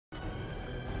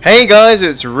Hey guys,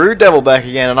 it's Rude Devil back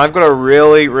again, and I've got a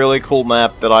really cool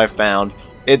map that I found.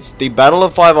 It's the Battle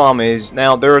of 5 Armies.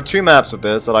 Now, there are two maps of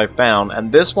this that I found,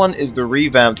 and this one is the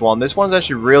revamped one. This one's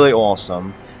actually really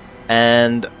awesome,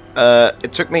 and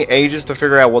it took me ages to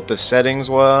figure out what the settings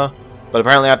were, but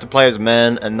apparently I have to play as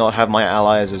men and not have my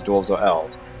allies as dwarves or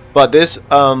elves. But this,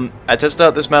 I tested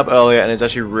out this map earlier, and it's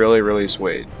actually really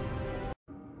sweet.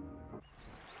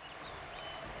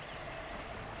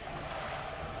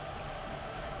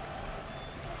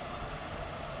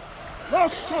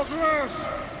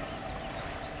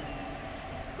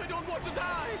 I don't want to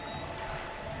die!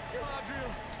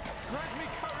 Galadriel, grant me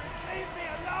courage! Leave me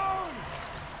alone!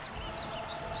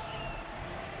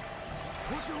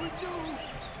 What shall we do?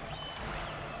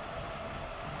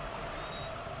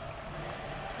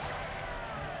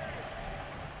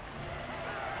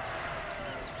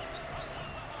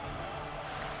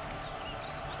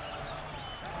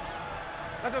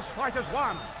 Let us fight as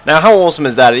one! Now how awesome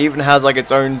is that? It even has like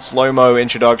its own slow-mo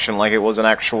introduction like it was an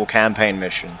actual campaign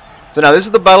mission. So now this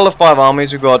is the Battle of 5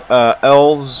 Armies. We've got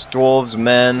elves, dwarves,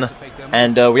 men,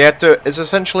 and we have to, it's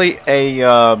essentially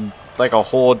a like a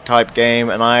horde type game,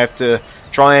 and I have to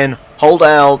try and hold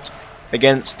out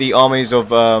against the armies of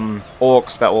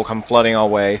orcs that will come flooding our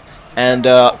way. And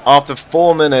after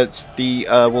 4 minutes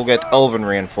we'll get elven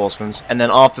reinforcements, and then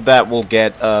after that we'll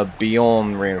get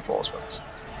beyond reinforcements.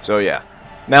 So yeah.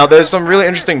 Now there's some really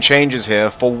interesting changes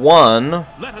here. For one,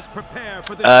 Let us prepare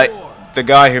for this war. The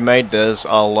guy who made this,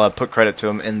 I'll put credit to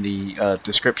him in the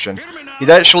description. He's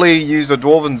actually used a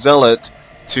dwarven zealot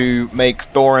to make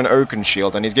Thorin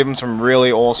Oakenshield, and he's given some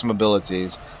really awesome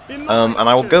abilities. And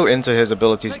I will go into his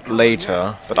abilities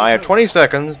later, but I have 20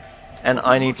 seconds, and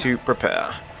I need to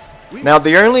prepare. Now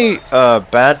the only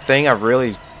bad thing I've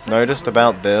really noticed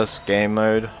about this game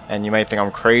mode, and you may think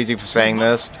I'm crazy for saying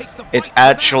this, it's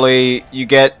actually you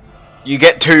get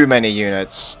too many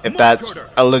units, if that's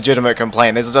a legitimate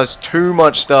complaint. There's just too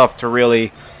much stuff to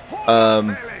really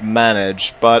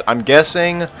manage. But I'm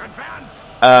guessing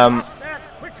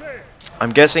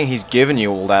he's given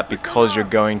you all that because you're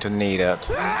going to need it.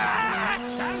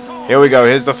 Here we go.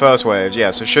 Here's the first wave. Yeah.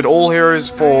 So should all heroes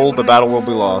fall, the battle will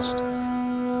be lost.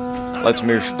 Let's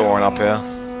move Thorin up here.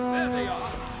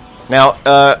 Now,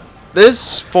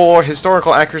 this, for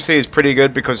historical accuracy, is pretty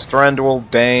good because Thranduil,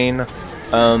 Dane,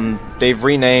 they've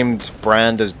renamed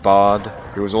Brand as Bard,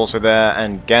 who was also there,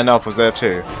 and Gandalf was there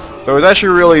too. So it's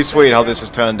actually really sweet how this has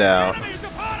turned out.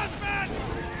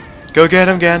 Go get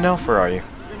him, Gandalf. Where are you?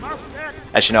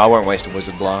 Actually, no, I won't waste a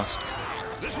Wizard Blast.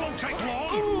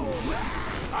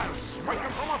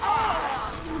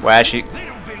 Well, actually...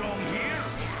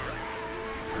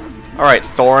 Alright,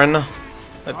 Thorin.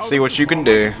 Let's see what you can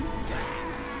do.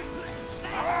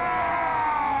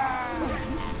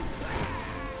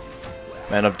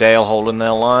 Men of Dale holding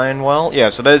their line well. Yeah,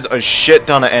 so there's a shit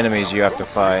ton of enemies you have to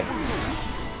fight.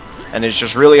 And it's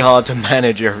just really hard to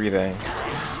manage everything.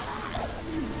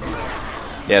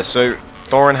 Yeah, so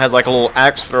Thorin has like a little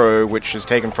axe throw, which is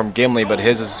taken from Gimli, but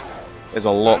his is a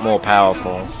lot more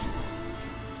powerful.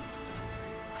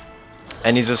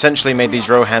 And he's essentially made these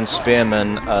Rohan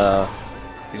spearmen,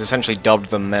 he's essentially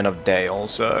dubbed them Men of Dale,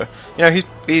 so, you know,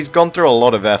 he's gone through a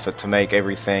lot of effort to make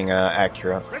everything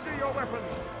accurate.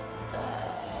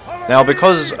 Now,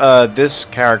 because this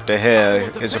character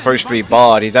here is supposed to be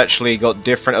Bard, he's actually got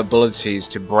different abilities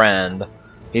to Brand.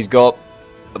 He's got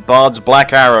Bard's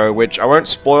Black Arrow, which I won't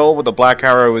spoil what the Black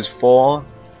Arrow is for,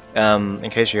 in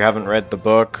case you haven't read the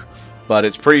book, but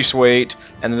it's pretty sweet.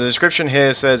 And the description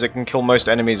here says it can kill most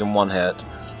enemies in one hit.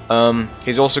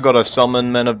 He's also got a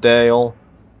Summon Men of Dale.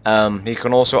 He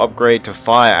can also upgrade to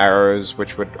Fire Arrows,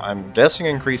 which would, I'm guessing,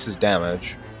 increase his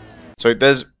damage. So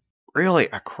there's really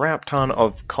a crap ton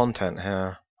of content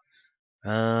here.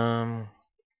 I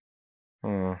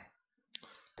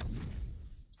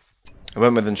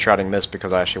went with Enshrouding Mist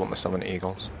because I actually want to summon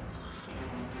eagles.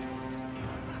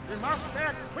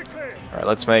 Alright,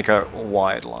 let's make a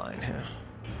wide line here.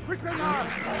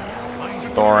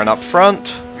 Thorin up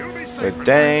front with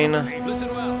Dane,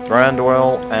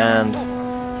 Thranduil, and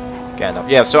Gandalf.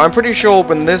 Yeah, so I'm pretty sure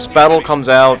when this battle comes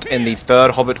out in the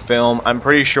 3rd Hobbit film, I'm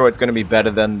pretty sure it's going to be better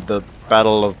than the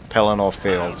Battle of Pelennor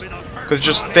Fields. Because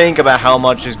just think about how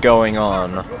much is going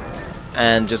on,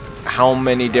 and just how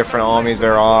many different armies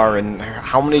there are, and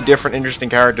how many different interesting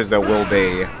characters there will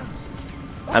be.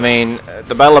 I mean,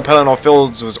 the Battle of Pelennor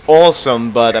Fields was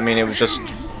awesome, but I mean, it was just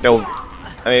it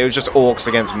was just orcs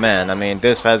against men. I mean,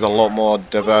 this has a lot more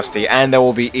diversity, and there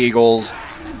will be eagles,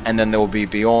 and then there will be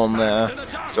beyond there.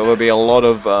 So there'll be a lot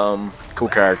of cool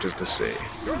characters to see.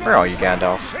 Where are you,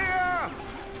 Gandalf?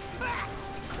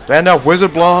 Gandalf,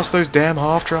 Wizard Blast those damn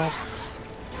half-trolls.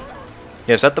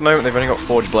 Yes, at the moment they've only got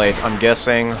forged blades. I'm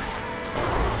guessing...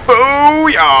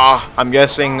 Booyah! I'm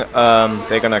guessing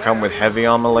they're gonna come with heavy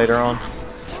armor later on.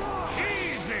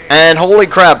 And holy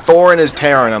crap, Thorin is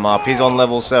tearing him up. He's on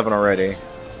level 7 already.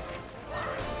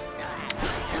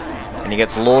 And he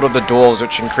gets Lord of the Dwarves,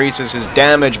 which increases his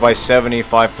damage by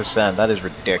 75%. That is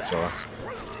ridiculous.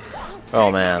 Oh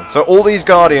man. So all these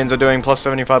Guardians are doing plus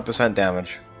 75%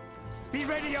 damage. Be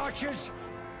ready, archers.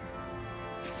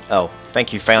 Oh,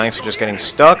 thank you Phalanx for just getting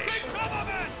stuck.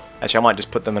 Actually, I might just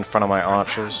put them in front of my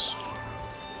archers.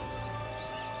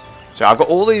 So I've got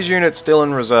all these units still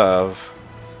in reserve.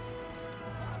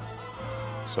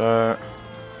 So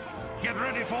Get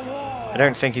ready for war. I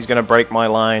don't think he's going to break my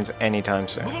lines anytime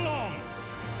soon. Move along.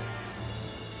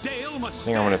 Dale I must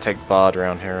think I'm going to take Bard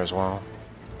around here as well.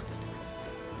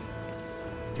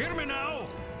 Hear me now.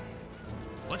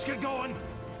 Let's get going.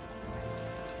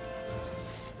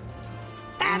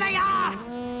 There they are.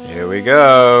 Here we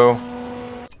go.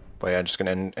 But yeah, I'm just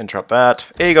going to interrupt that.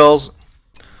 Eagles!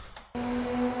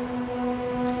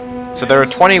 So there are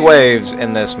 20 waves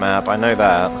in this map, I know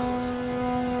that.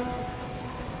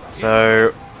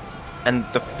 So... And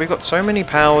we've got so many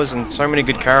powers and so many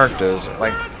good characters.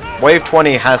 Like, wave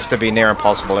 20 has to be near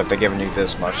impossible if they're giving you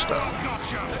this much stuff.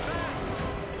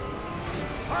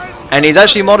 And he's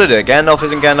actually modded it. Gandalf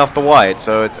isn't Gandalf the White,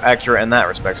 so it's accurate in that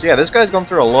respect. So yeah, this guy's gone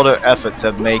through a lot of effort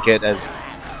to make it as,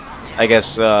 I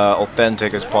guess,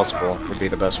 authentic as possible would be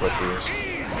the best word to use.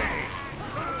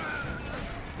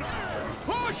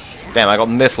 Damn, I got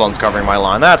Mithlons covering my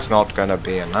line. That's not gonna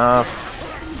be enough.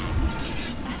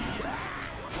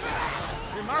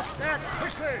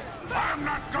 I'm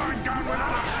not going down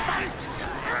without a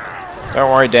fight. Don't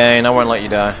worry, Dane. I won't let you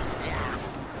die.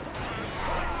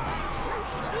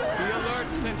 Be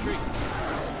alert, sentry.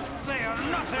 They are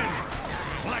nothing.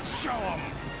 Let's show them.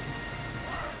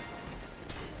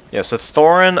 Yeah, so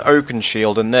Thorin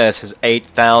Oakenshield in this is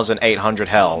 8,800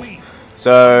 health.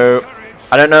 So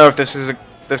I don't know if this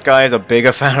guy is a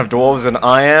bigger fan of dwarves than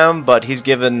I am, but he's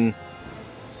given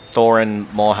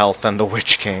Thorin more health than the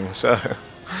Witch King. So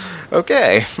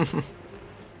okay.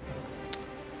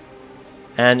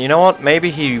 And you know what? Maybe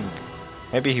he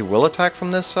will attack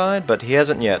from this side, but he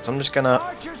hasn't yet. So I'm just gonna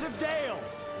Archers of Dale.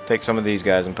 take some of these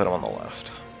guys and put them on the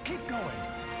left. Keep going.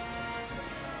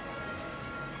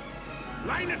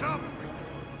 Line it up.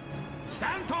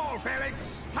 Stand tall,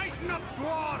 Felix. Tighten up,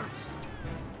 dwarves.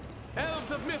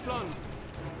 Elves of Mithlond,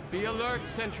 be alert,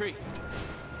 sentry.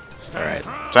 Alright.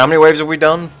 So how many waves have we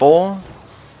done? 4?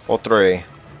 Or 3?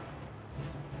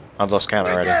 I've lost count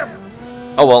already.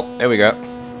 Oh well, here we go.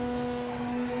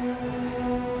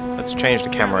 Let's change the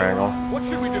camera angle. What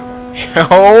should we do?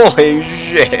 Holy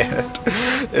shit!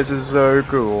 This is so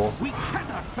cool. We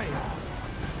cannot fail.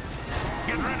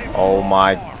 Get ready for Oh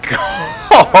my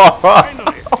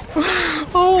Finally. god!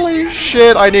 Holy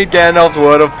shit, I need Gandalf's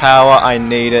word of power. I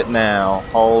need it now.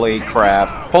 Holy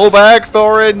crap. Pull back,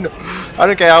 Thorin! I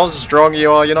don't care how strong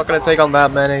you are, you're not gonna take on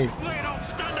that many. They don't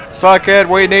stand a Fuck it,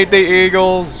 we need the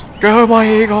Eagles! Go my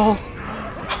Eagles!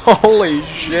 Holy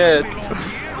shit!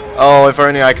 Oh, if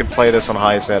only I could play this on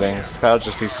high settings. That would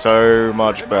just be so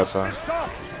much better.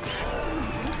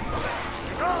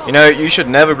 You know, you should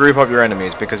never group up your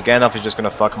enemies, because Gandalf is just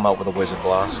gonna fuck them up with a Wizard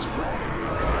Blast.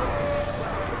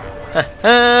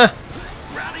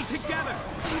 Rally together.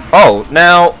 Oh,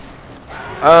 now,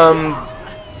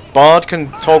 Bard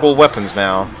can toggle weapons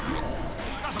now.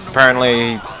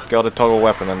 Apparently, he got a toggle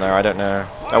weapon in there, I don't know.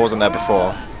 That wasn't there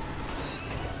before.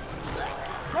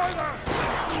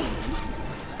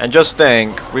 And just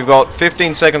think, we've got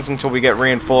 15 seconds until we get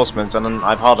reinforcements, and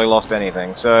I've hardly lost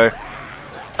anything. So,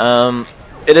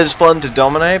 it is fun to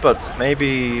dominate, but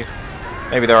maybe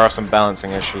there are some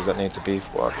balancing issues that need to be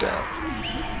worked out.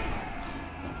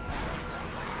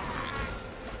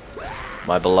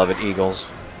 My beloved Eagles.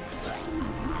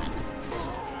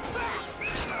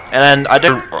 And then I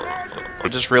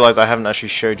just realized I haven't actually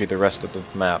showed you the rest of the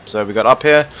map. So we got up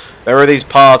here. There are these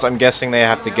paths. I'm guessing they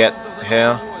have to get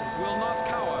here.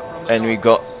 And we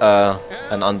got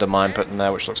an undermine put in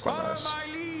there, which looks quite nice.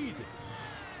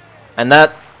 And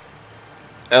that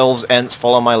Elves Ents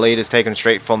Follow My Lead is taken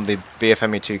straight from the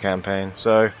BFME2 campaign.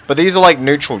 So, but these are like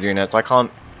neutral units. I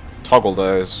can't toggle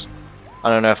those. I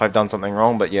don't know if I've done something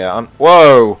wrong, but yeah.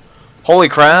 Whoa! Holy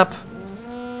crap!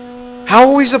 How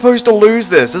are we supposed to lose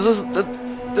this? This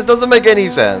doesn't make any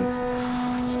sense.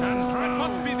 stand tall.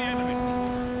 Must be the enemy.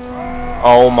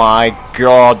 Oh my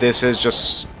god, this is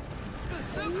just...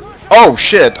 Oh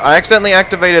shit, I accidentally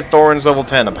activated Thorin's level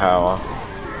 10 power,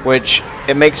 which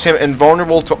it makes him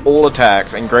invulnerable to all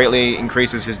attacks and greatly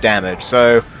increases his damage.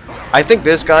 So I think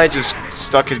this guy just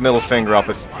stuck his middle finger up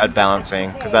at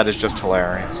balancing, because that is just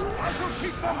hilarious.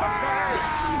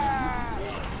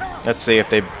 Let's see if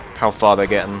how far they're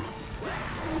getting.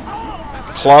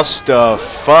 Cluster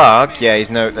fuck! Yeah,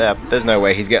 there's no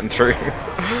way he's getting through.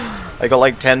 They got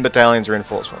like 10 battalions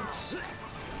reinforcements.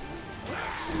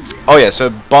 Oh yeah, so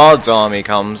Bard's army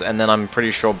comes, and then I'm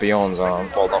pretty sure Bjorn's army.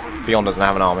 Well, Bjorn doesn't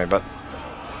have an army, but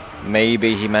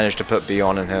maybe he managed to put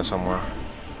Bjorn in here somewhere.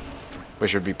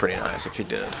 Which would be pretty nice if he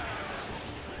did.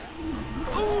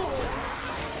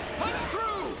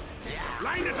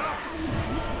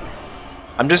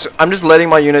 I'm just letting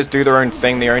my units do their own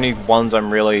thing. The only ones I'm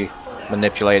really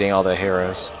manipulating are the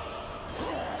heroes.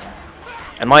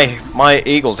 And my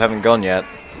eagles haven't gone yet.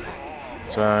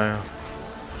 So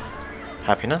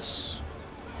happiness.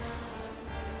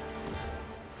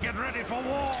 Get ready for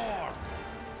war.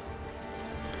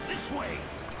 This way.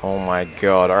 Oh my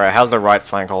god. Alright, how's the right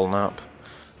flank holding up?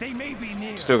 They may be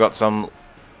near. Still got some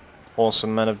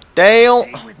awesome men of Dale.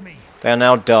 Stay with me. They are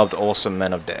now dubbed awesome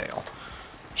men of Dale.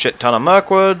 Shit ton of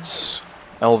Mirkwoods.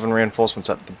 Elven reinforcements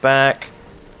at the back.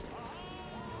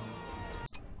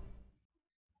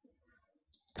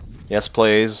 Yes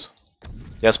please.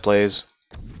 Yes please.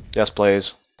 Yes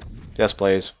please. Yes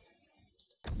please.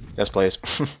 Yes please.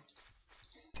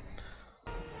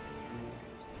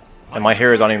 And my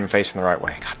heroes aren't even facing the right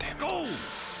way. God damn it.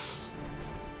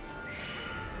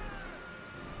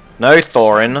 No,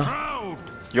 Thorin.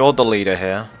 You're the leader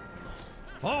here.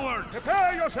 Forward.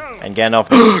 Prepare yourself. And Gandalf.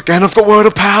 Gandalf's got word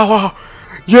of power!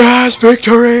 Yes,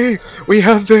 victory! We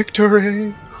have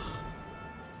victory!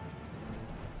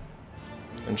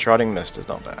 Enshrouding Mist is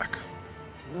not back.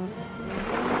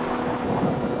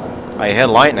 I hear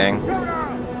lightning.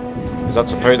 Is that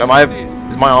supposed? Is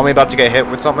my army about to get hit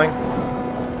with something?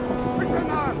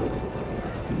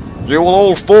 You will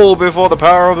all fall before the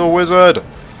power of the wizard.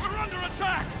 We're under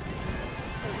attack.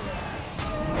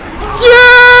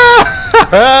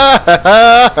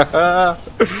 Yeah!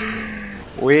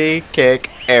 We kick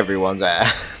everyone's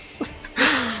ass.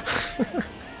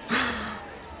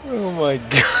 Oh my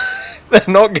god. They're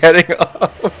not getting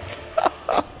up.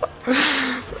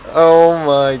 Oh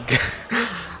my god.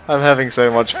 I'm having so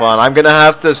much fun. I'm gonna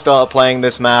have to start playing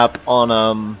this map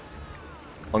on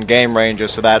Game Ranger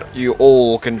so that you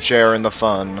all can share in the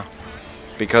fun.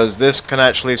 Because this can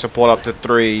actually support up to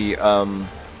 3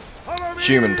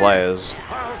 human players.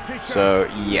 So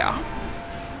yeah.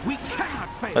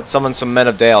 Let's summon some Men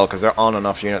of Dale because there aren't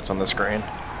enough units on the screen.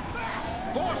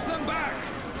 Force them back.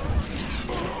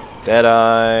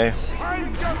 Deadeye.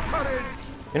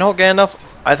 You know what, Gandalf?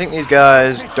 I think these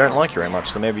guys don't like you very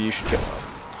much, so maybe you should kill them.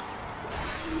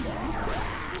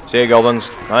 See ya,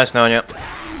 Goblins. Nice knowing you.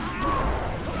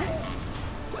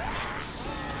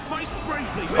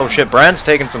 Oh shit, Bran's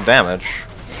taking some damage.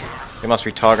 He must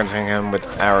be targeting him with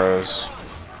arrows.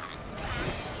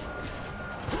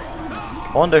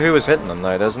 I wonder who was hitting them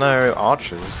though. There's no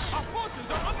archers.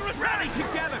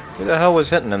 Who the hell was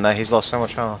hitting him there? He's lost so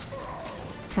much health.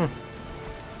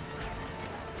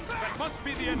 That must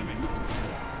be the enemy.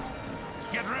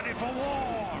 Get ready for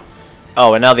war.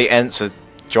 Oh, and now the Ents have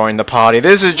joined the party.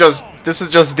 This is just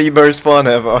the most fun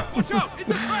ever. Watch out! It's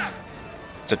a trap.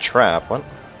 It's a trap. What?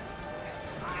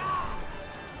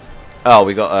 Oh,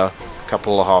 we got a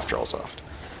couple of half trolls left.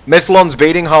 Mithlon's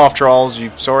beating half trolls.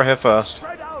 You saw it here first.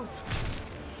 Spread out.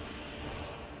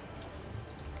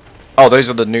 Oh, those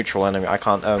are the neutral enemy. I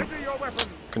can't Ready your weapons.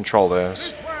 control those.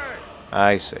 This way.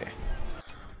 I see.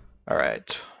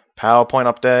 Alright. PowerPoint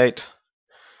update.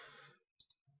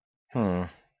 No,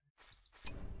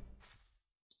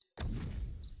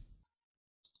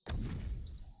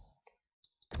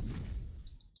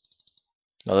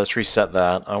 let's reset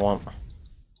that. I want...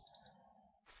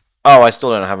 Oh, I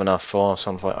still don't have enough for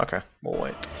some point. Okay, we'll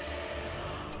wait.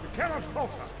 You cannot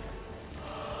falter.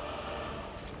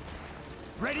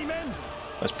 Ready, men?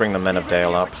 Let's bring the Men of Be ready,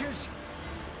 Dale up. witches.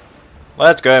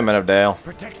 Let's go, Men of Dale.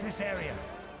 Protect this area.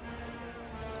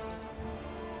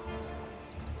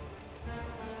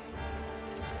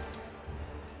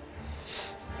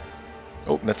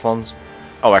 Oh, Mithlons.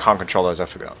 Oh, I can't control those, I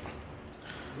forgot.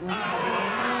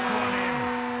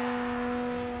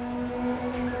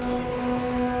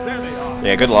 There they are.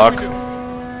 Yeah, good luck. You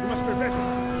must be ready.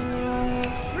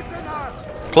 Quick them out.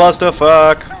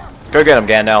 Clusterfuck! Go get him,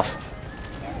 Gandalf.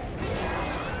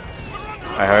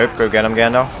 I hope. Go get him,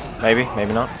 Gandalf. Maybe,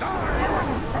 maybe not.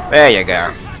 There you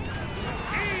go.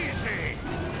 Easy.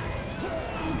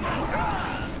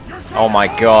 Oh my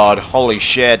god, holy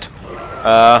shit.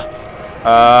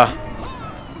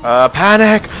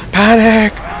 Panic!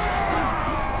 Panic!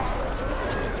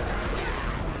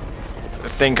 I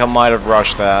think I might have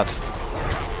rushed that.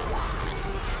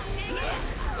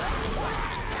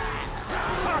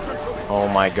 Oh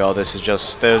my god, this is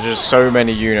just... There's just so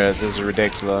many units, this is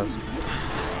ridiculous.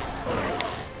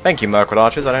 Thank you, Merc with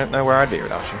archers, I don't know where I'd be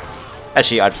without you.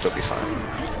 Actually, I'd still be fine.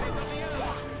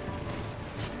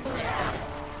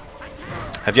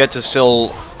 Have yet to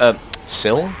sill... I'm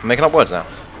making up words now.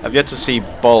 I've yet to see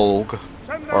bolg,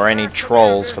 or any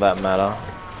trolls for that matter.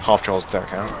 Half trolls don't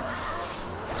count.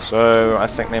 So, I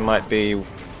think they might be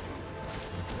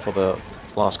for the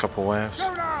last couple waves.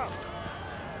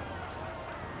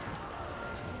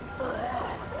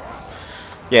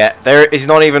 Yeah, he's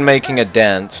not even making a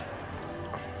dent.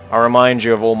 I remind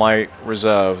you of all my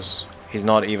reserves. He's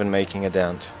not even making a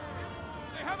dent.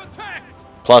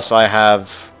 Plus I have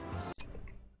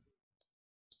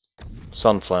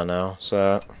Sunflare now,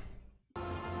 so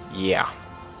yeah.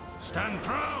 Stand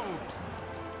proud.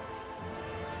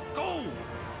 Go.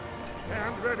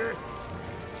 Stand ready.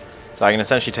 So I can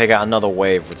essentially take out another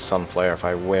wave with Sunflare if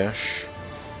I wish.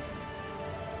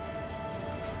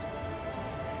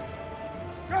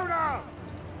 Go now.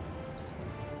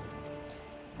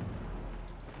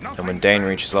 And when Dane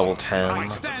reaches level 10,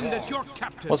 Stand as your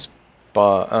captain. what's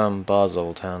Bard's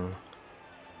level 10?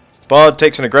 Bard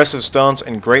takes an aggressive stance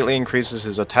and greatly increases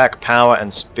his attack power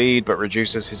and speed, but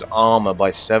reduces his armor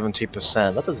by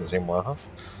 70%. That doesn't seem worth it.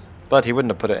 But he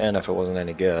wouldn't have put it in if it wasn't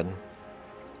any good.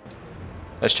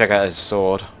 Let's check out his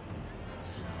sword.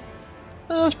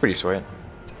 Oh, that's pretty sweet.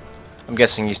 I'm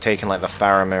guessing he's taking like the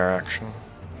Faramir action.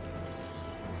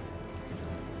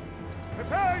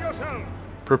 Prepare yourself.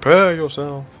 Prepare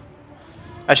yourself.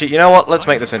 Actually, you know what? Let's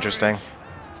make this interesting.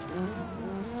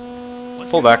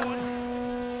 Pull back.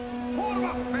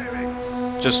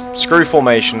 Just screw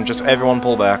formation, just everyone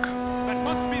pull back. That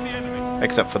must be the enemy.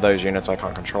 Except for those units, I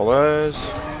can't control those.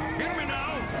 Hear me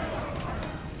now.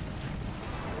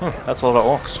 That's a lot of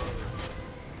orcs.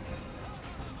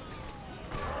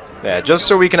 Yeah, just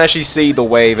so we can actually see the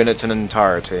wave in its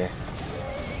entirety.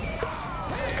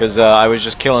 Because I was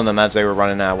just killing them as they were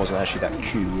running out, it wasn't actually that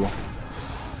cool.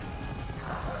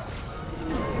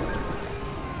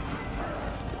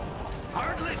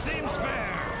 Hardly seems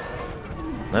fair.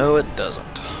 No, it doesn't.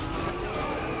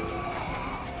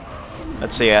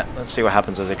 Let's see it. Let's see what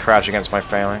happens as they crash against my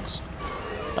phalanx.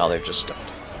 Oh, they've just stopped.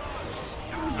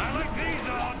 I like these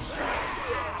odds.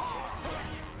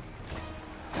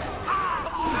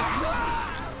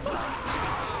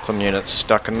 Some units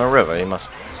stuck in the river. He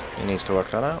needs to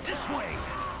work that out. This way.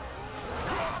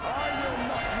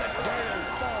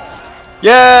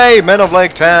 Yay! Men of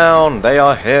Lake Town! They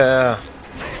are here!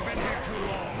 They've been here too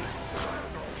long.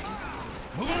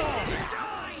 Move along.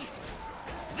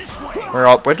 This way.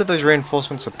 Where did those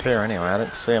reinforcements appear anyway? I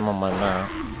didn't see them on my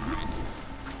map.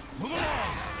 Move along.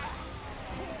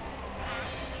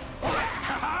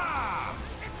 Ha-ha!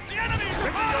 The enemy's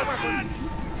behind!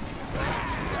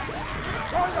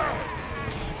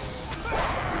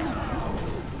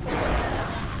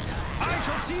 I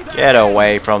shall see them. Get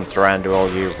away from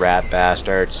Thranduil, you rat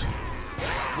bastards.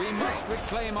 We must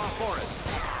reclaim our forest.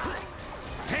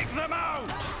 Take them out.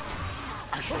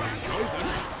 I shall enjoy this.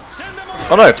 Send them on.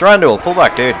 Oh no, Thranduil, pull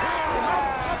back, dude.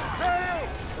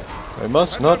 We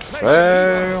must not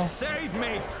fail. Save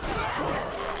me.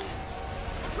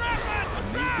 Trap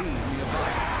it.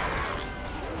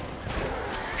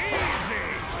 Easy.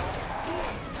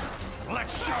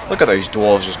 Let's show. Look at those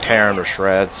dwarves just tearing to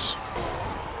shreds.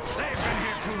 They've been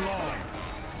here too long.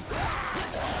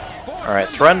 Alright,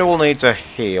 Thranduil needs a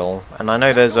heal. And I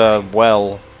know there's a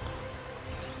well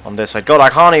on this side. God, I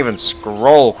can't even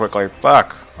scroll quickly.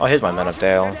 Fuck. Oh, here's my Men of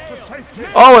Dale. To safety.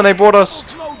 Oh, and they brought us...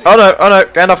 Oh no,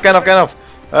 Gandalf.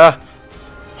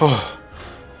 Oh,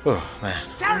 man.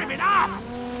 Tear him in half.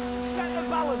 Set the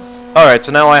balance. Alright,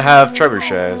 so now I have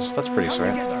trebuchets. That's pretty Come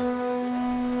sweet. together.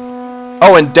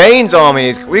 Oh, and Dane's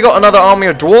armies. We got another army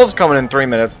of dwarves coming in 3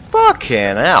 minutes.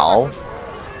 Fucking hell.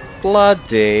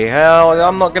 Bloody hell.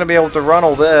 I'm not going to be able to run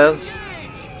all this.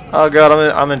 Oh god,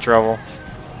 I'm in trouble.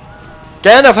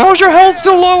 Gandalf, how's your health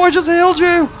still low? I just healed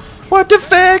you. What the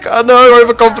fuck? Oh no,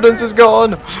 overconfidence is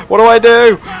gone. What do I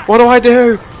do? What do I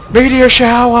do? Meteor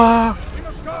shower. We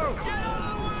must go.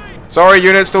 Sorry,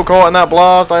 unit still caught in that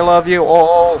blast. I love you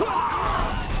all.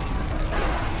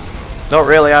 Not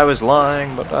really, I was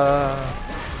lying, but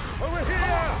Over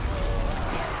here.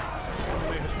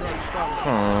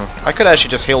 I could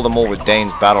actually just heal them all with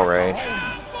Dane's battle rage.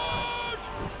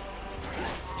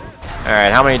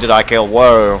 Alright, how many did I kill?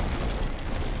 Whoa.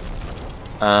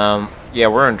 Yeah,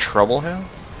 we're in trouble here.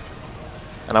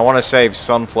 And I want to save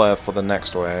Sunflare for the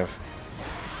next wave.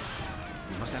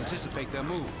 We must anticipate their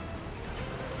move.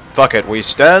 Fuck it, we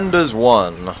stand as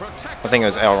one. I Protect think it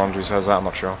was Elrond who says that, I'm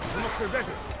not sure. We must be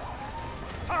ready.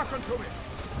 Hearken to me.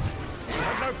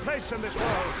 have no place in this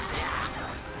world.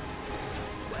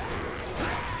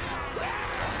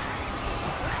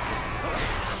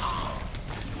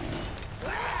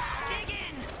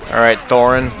 Alright,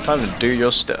 Thorin, time to do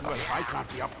your stuff. Well, if I can't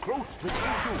be up close, what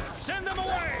can you do? Send them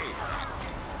away!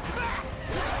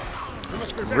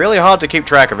 Really hard to keep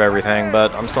track of everything,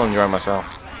 but I'm still enjoying myself.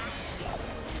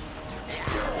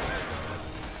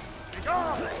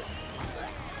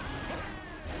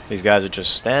 These guys are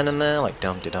just standing there like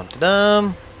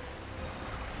dum-de-dum-de-dum.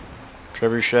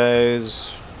 Trebuchets.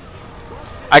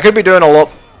 I could be doing a lot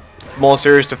more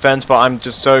serious defense, but I'm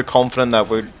just so confident that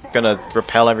we're gonna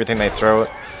repel everything they throw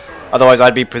at. Otherwise,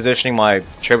 I'd be positioning my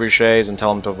trebuchets and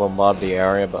tell them to bombard the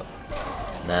area, but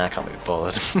nah, I can't be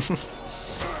bothered.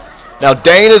 Now,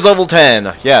 Dane is level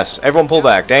 10. Yes, everyone pull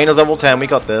back. Dane is level 10. We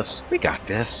got this. We got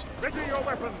this. Ready your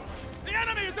weapons! The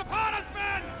enemy is upon us,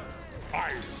 men!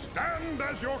 I stand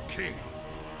as your king.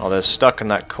 Oh, they're stuck in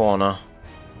that corner.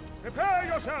 Prepare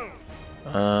yourselves!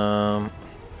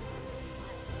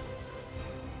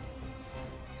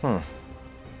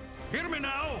 Hear me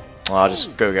now. I'll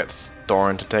just go get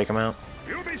Thorin to take him out.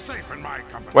 You'll be safe in my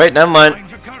company. Wait, never mind.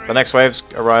 The next wave's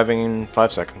arriving in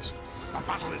 5 seconds. The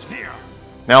battle is near.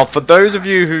 Now, for those of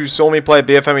you who saw me play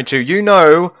BFME 2, you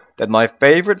know that my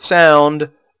favorite sound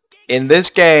in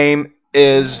this game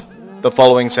is the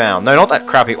following sound. No, not that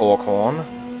crappy orc horn.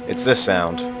 It's this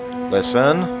sound.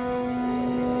 Listen.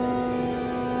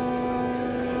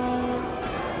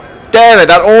 Damn it,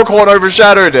 that orc horn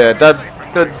overshadowed it.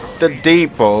 The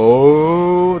deep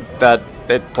that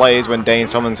it plays when Dane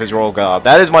summons his royal guard.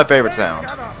 That is my favorite sound.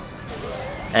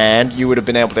 And you would have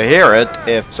been able to hear it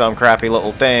if some crappy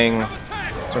little thing,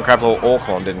 some crappy little orc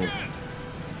horn didn't,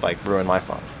 like, ruin my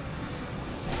fun.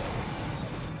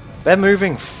 They're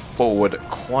moving forward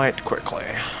quite quickly.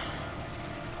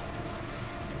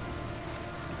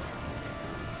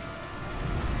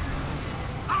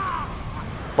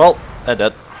 Well, they're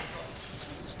dead.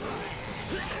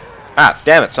 Ah,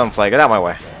 damn it, Sunflake, get out of my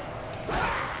way.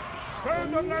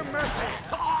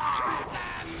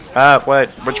 Wait,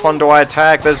 which one do I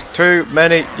attack? There's too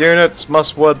many units.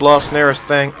 Must word blast nearest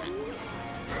thing.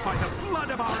 By the blood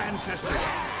of our ancestors.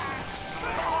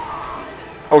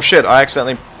 Oh shit, I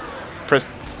accidentally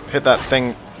hit that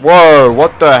thing. Whoa,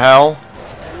 what the hell?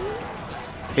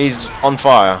 He's on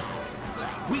fire.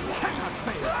 We cannot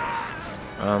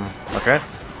fail. Okay.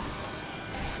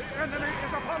 The enemy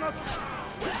is upon us.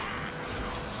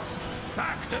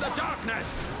 Back to the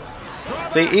darkness.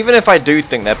 See, even if I do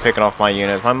think they're picking off my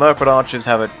units, my Mirkwood archers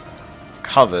have it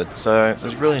covered, so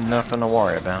there's really nothing to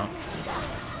worry about.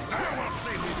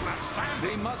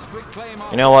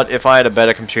 You know what, if I had a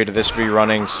better computer, this would be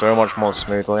running so much more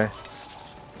smoothly.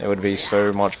 It would be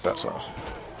so much better.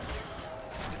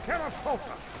 Cannot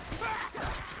falter.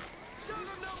 Show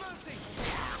them no mercy.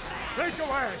 Take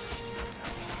away.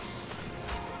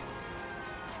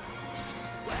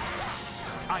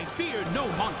 I fear no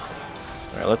monster.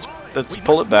 Alright, let's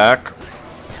pull it back.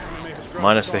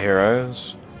 Minus the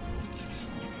heroes.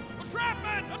 A trap,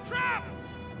 man! A trap!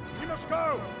 We must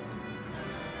go.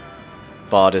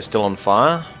 Bard is still on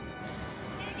fire.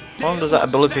 How long does that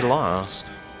ability last?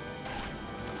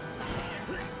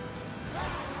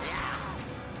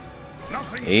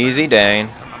 Easy, Dane.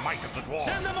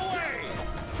 Send them away.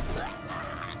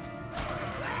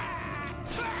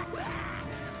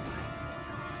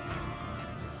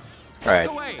 Alright.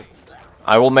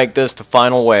 I will make this the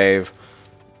final wave.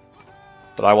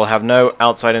 But I will have no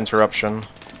outside interruption.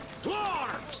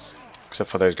 Dwarves. Except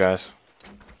for those guys.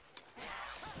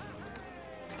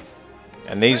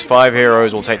 And these 5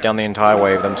 heroes will take down the entire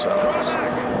wave themselves.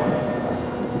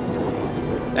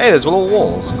 Hey, there's little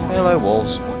walls. Hello,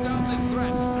 walls.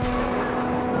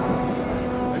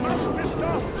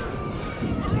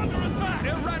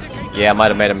 Yeah, I might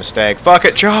have made a mistake. Fuck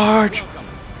it, charge!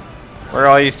 Where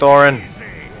are you, Thorin?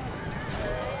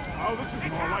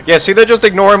 Yeah, see, they're just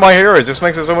ignoring my heroes. This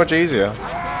makes it so much easier.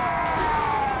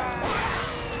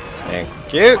 Thank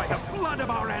you. By the blood of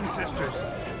our ancestors.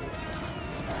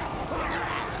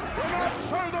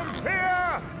 Show them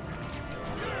fear.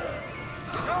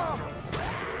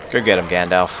 Go get him,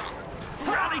 Gandalf.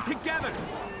 Rally together.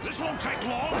 This won't take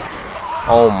long.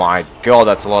 Oh my god,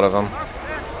 that's a lot of them.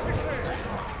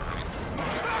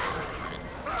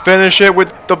 Finish it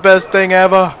with the best thing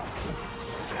ever.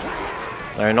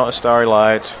 No, not a starry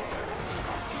light.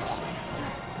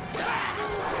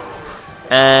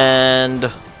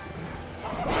 And...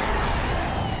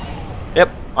 Yep,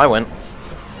 I win.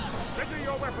 Ready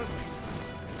your weapons.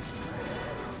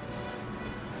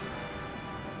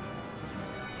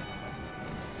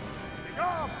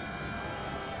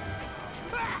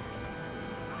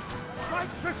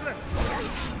 Advance swiftly!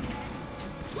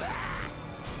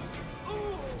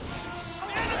 Ooh.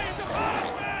 The enemy is upon us,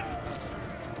 men!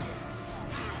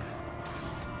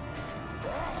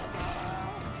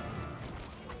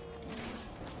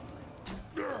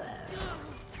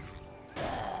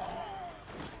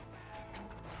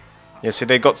 Yeah, see,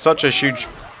 they got such a huge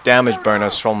damage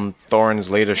bonus from Thorin's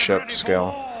leadership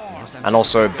skill. And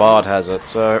also Bard has it,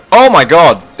 so... Oh my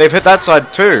god! They've hit that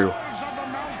side too!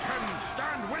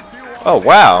 Oh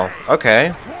wow,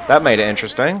 okay. That made it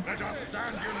interesting.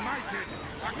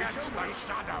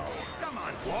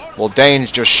 Well, Dane's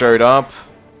just showed up.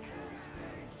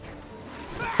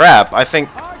 Crap, I think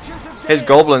his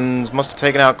goblins must have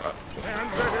taken out...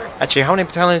 Actually, how many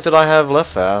battalions did I have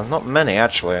left there? Not many,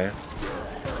 actually.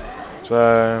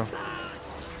 So...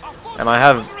 And I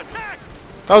have...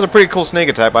 That was a pretty cool sneak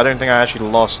attack, but I don't think I actually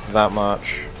lost that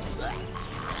much.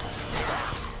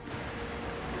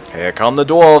 Here come the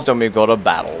dwarves, and we've got a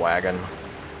battle wagon.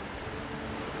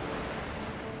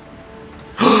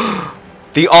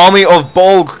 The army of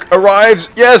Bolg arrives!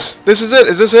 Yes! This is it!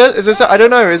 Is this it? Is this it? I don't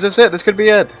know. Is this it? This could be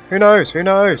it. Who knows? Who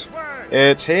knows?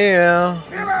 It's here!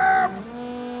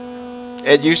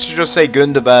 It used to just say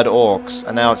Gundabad Orcs,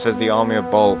 and now it says the army of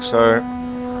Bolg, so...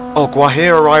 Oh,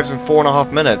 Gwahir arrives in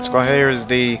 4.5 minutes. Gwahir is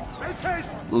the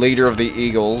leader of the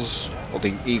Eagles, or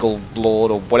the Eagle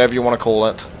Lord, or whatever you want to call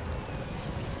it.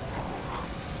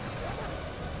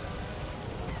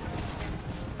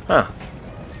 Huh.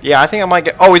 Yeah, I think I might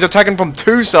get... Oh, he's attacking from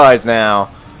 2 sides now.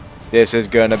 This is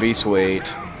gonna be sweet.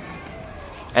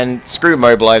 And screw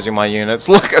mobilizing my units.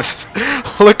 Look at...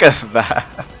 Look at that.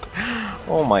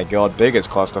 Oh my god, biggest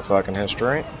clusterfuck in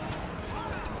history.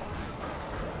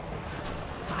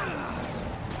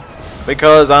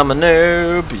 Because I'm a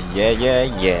noob. Yeah, yeah,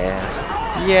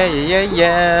 yeah. Yeah, yeah, yeah,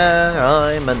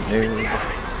 yeah. I'm a noob.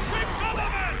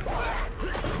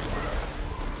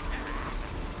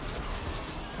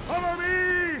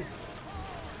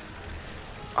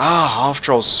 Ah,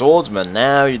 half-troll swordsman.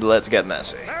 Now let's get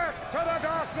messy. Back to the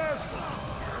darkness!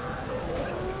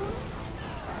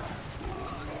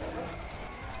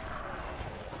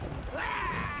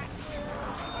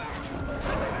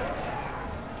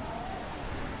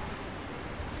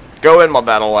 Go in my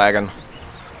battle wagon.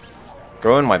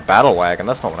 Go in my battle wagon?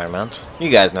 That's not what I meant.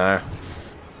 You guys know.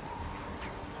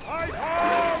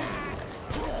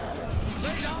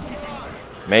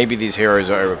 Maybe these heroes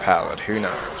are overpowered. Who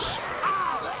knows?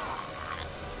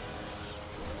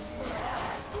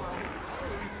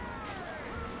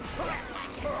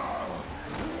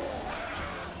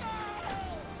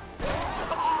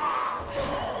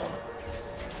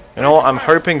 You know what, I'm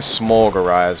hoping Smaug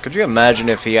arrives. Could you imagine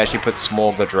if he actually put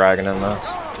Smaug the dragon in this?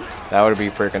 That would be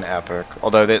freaking epic.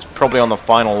 Although it's probably on the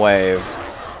final wave.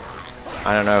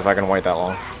 I don't know if I can wait that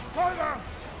long. I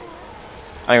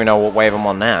don't even know what wave I'm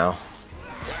on now.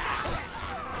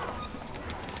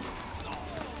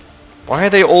 Why are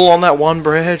they all on that one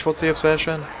bridge? What's the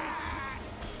obsession?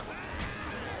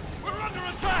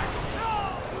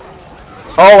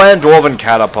 Oh, and Dwarven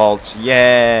catapults.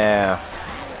 Yeah.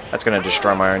 That's gonna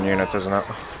destroy my own units, isn't it?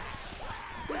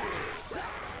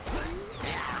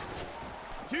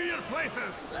 To your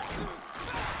places!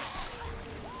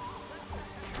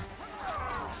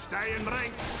 Stay in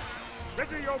ranks!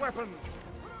 Ready your weapons!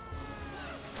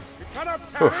 You cannot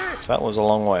Oof, tarry! that was a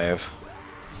long wave.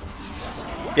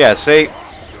 Yeah, see? In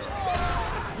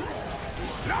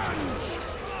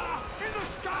the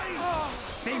sky!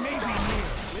 They may be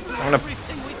near. I'm gonna...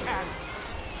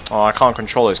 Oh, I can't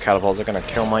control those catapults. They're gonna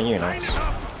kill my units.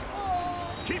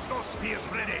 Keep those spears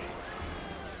ready!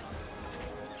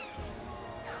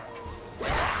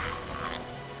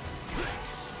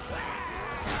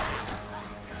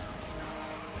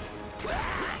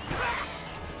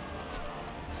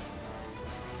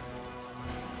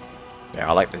 Yeah,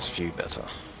 I like this view better.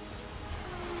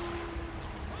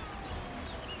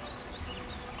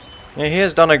 Yeah, he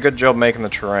has done a good job making the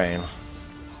terrain.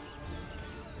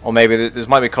 Or maybe this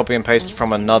might be copy and pasted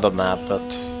from another map, but...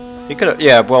 He could have...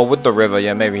 Yeah, well, with the river,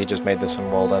 yeah, maybe he just made this in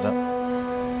world edit.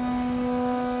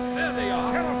 There they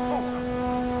are!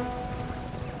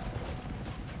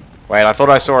 Wait, I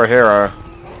thought I saw a hero.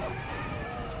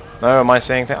 No, am I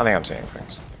seeing things? I think I'm seeing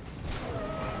things.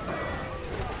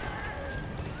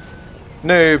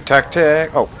 Noob tactic!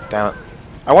 Oh, damn it.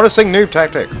 I want to sing noob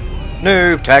tactic!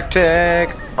 Noob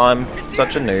tactic! I'm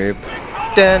such a noob.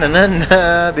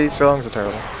 Da-na-na-na. These songs are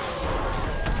terrible.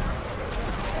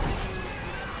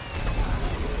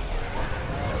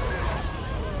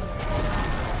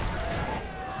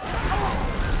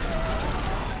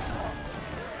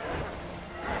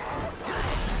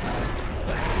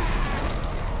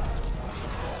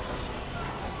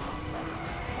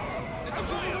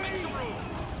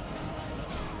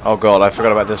 Oh god, I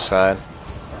forgot about this side.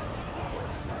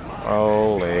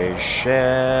 Holy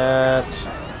shit.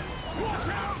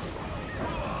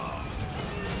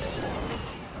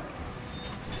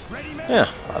 Yeah,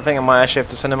 I think I might actually have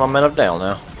to send in my men of Dale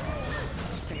now.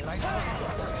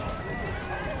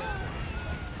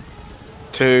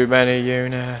 Too many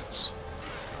units.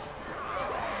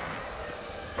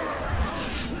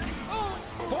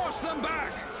 Force them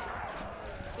back.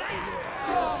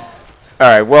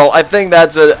 Alright, well, I think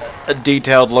that's a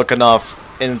detailed look enough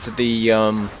into the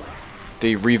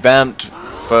revamped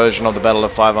version of the Battle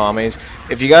of Five Armies.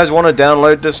 If you guys want to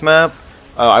download this map,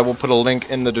 I will put a link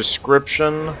in the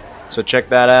description, so check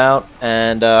that out.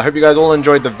 And I hope you guys all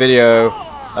enjoyed the video,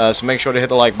 so make sure to hit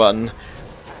the like button.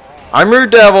 I'm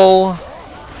Rude Devil.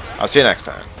 I'll see you next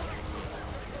time.